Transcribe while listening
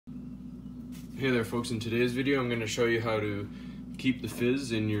Hey there folks, in today's video I'm going to show you how to keep the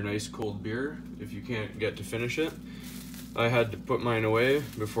fizz in your nice cold beer if you can't get to finish it. I had to put mine away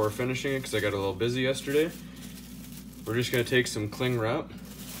before finishing it because I got a little busy yesterday. We're just going to take some cling wrap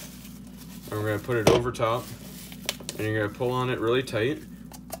and we're going to put it over top, and you're going to pull on it really tight,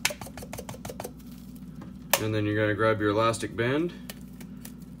 and then you're going to grab your elastic band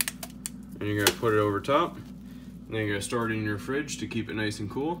and you're going to put it over top, and then you're going to store it in your fridge to keep it nice and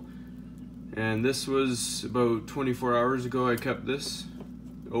cool. And this was about 24 hours ago. I kept this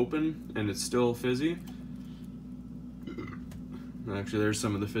open and it's still fizzy. Actually, there's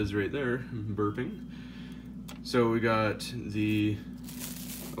some of the fizz right there, burping. So we got the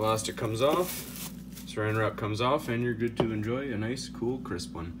elastic comes off, saran wrap comes off, and you're good to enjoy a nice, cool,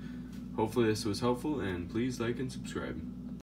 crisp one. Hopefully this was helpful, and please like and subscribe.